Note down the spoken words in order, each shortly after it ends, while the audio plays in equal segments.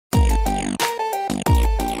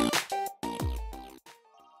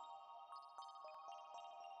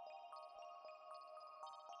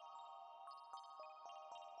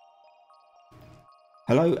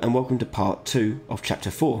Hello and welcome to part 2 of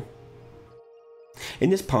chapter 4. In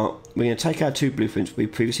this part we're going to take our two blueprints we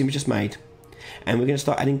previously just made and we're going to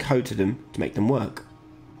start adding code to them to make them work.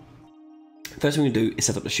 First thing we're going to do is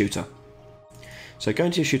set up the shooter. So go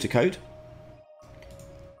into your shooter code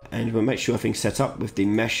and we'll make sure everything's set up with the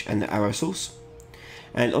mesh and the arrow source.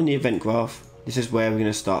 And on the event graph, this is where we're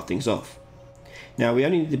going to start things off. Now we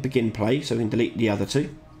only need the begin play, so we can delete the other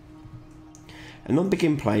two. And on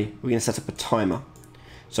begin play we're going to set up a timer.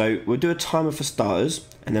 So we'll do a timer for starters,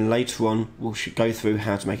 and then later on we'll go through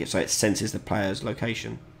how to make it so it senses the player's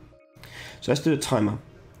location. So let's do a timer.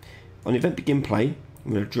 On event begin play,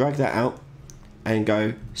 I'm going to drag that out and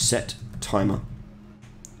go set timer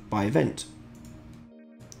by event.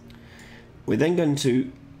 We're then going to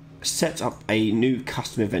set up a new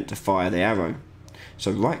custom event to fire the arrow. So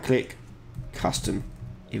right click, custom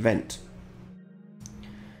event.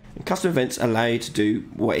 And custom events allow you to do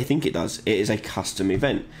what I think it does. It is a custom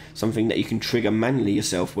event, something that you can trigger manually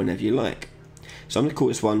yourself whenever you like. So I'm going to call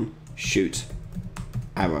this one shoot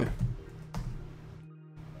arrow.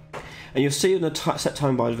 And you'll see on the set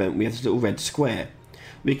time by event we have this little red square.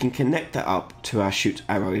 We can connect that up to our shoot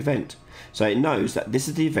arrow event, so it knows that this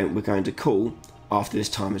is the event we're going to call after this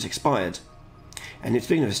time has expired. And at the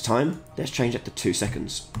beginning of this time, let's change it to 2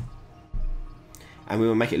 seconds. And we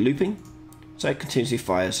will make it looping, so it continuously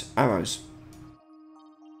fires arrows.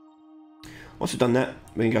 Once we've done that,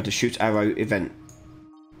 we can go to shoot arrow event.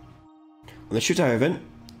 On the shoot arrow event,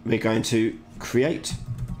 we're going to create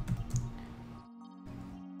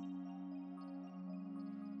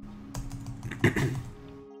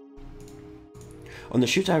on the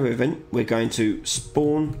shoot arrow event, we're going to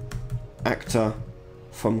spawn actor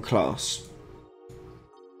from class.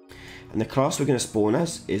 And the class we're going to spawn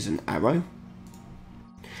as is an arrow.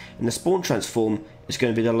 And the spawn transform is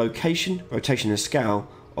going to be the location, rotation and scale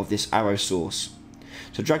of this arrow source.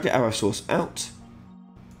 So drag the arrow source out.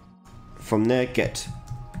 From there get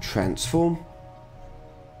transform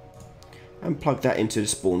and plug that into the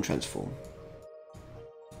spawn transform.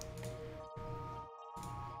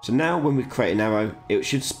 So now when we create an arrow, it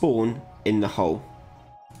should spawn in the hole.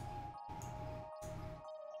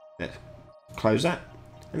 Let's close that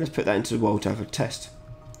and let's put that into the world to have a test.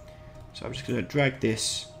 So I'm just going to drag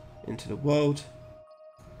this into the world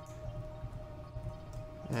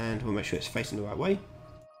and we'll make sure it's facing the right way.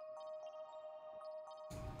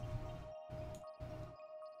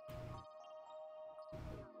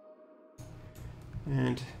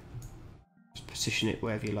 And just position it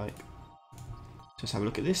wherever you like. Just have a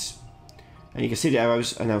look at this, and you can see the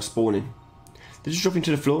arrows are now spawning. They're just dropping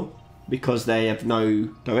to the floor because they have no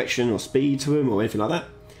direction or speed to them or anything like that.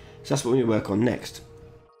 So that's what we're going to work on next.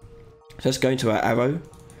 So let's go into our arrow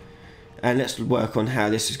and let's work on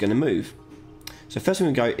how this is going to move. So first thing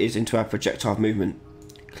we go is into our projectile movement.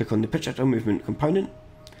 Click on the projectile movement component,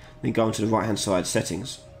 then go onto the right hand side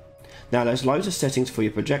settings. Now there's loads of settings for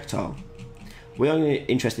your projectile. We're only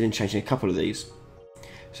interested in changing a couple of these.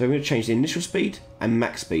 So we're going to change the initial speed and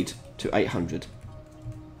max speed to 800.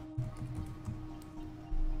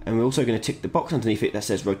 And we're also going to tick the box underneath it that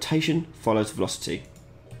says rotation follows velocity.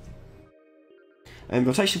 And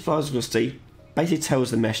rotation follows velocity basically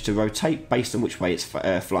tells the mesh to rotate based on which way it's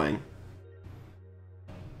flying.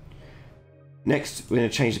 Next, we're going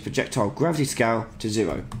to change the projectile gravity scale to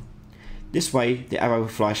 0. This way the arrow will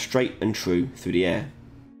fly straight and true through the air.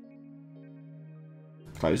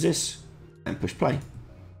 Close this and push play.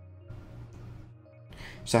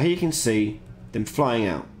 So here you can see them flying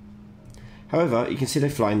out. However, you can see they're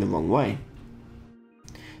flying the wrong way.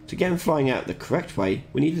 To get them flying out the correct way,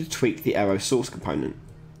 we need to tweak the arrow source component.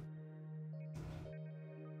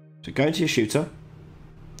 So go into your shooter,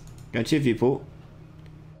 go into your viewport,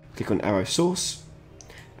 click on arrow source,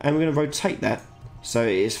 and we're going to rotate that so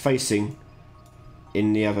it is facing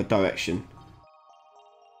in the other direction,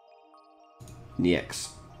 in the X.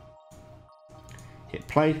 Hit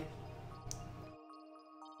play.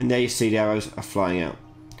 And there you see the arrows are flying out.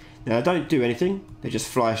 Now they don't do anything, they just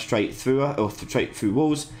fly straight through or straight through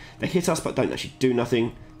walls. They hit us but don't actually do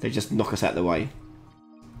nothing, they just knock us out of the way.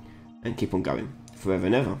 And keep on going, forever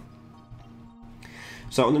and ever.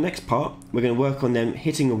 So on the next part, we're going to work on them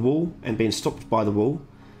hitting a wall and being stopped by the wall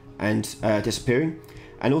and disappearing.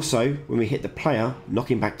 And also, when we hit the player,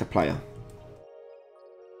 knocking back the player.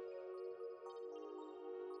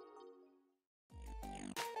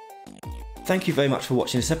 Thank you very much for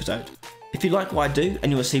watching this episode. If you like what I do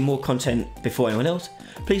and you want to see more content before anyone else,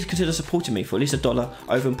 please consider supporting me for at least $1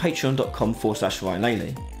 over on patreon.com/Ryan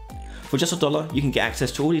Laley. For just $1, you can get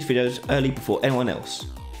access to all these videos early before anyone else,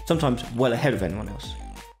 sometimes well ahead of anyone else.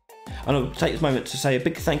 And I'll take this moment to say a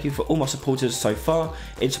big thank you for all my supporters so far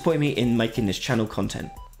in supporting me in making this channel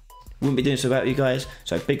content. Wouldn't be doing this without you guys,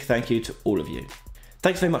 so a big thank you to all of you.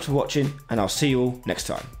 Thanks very much for watching, and I'll see you all next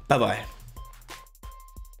time. Bye bye.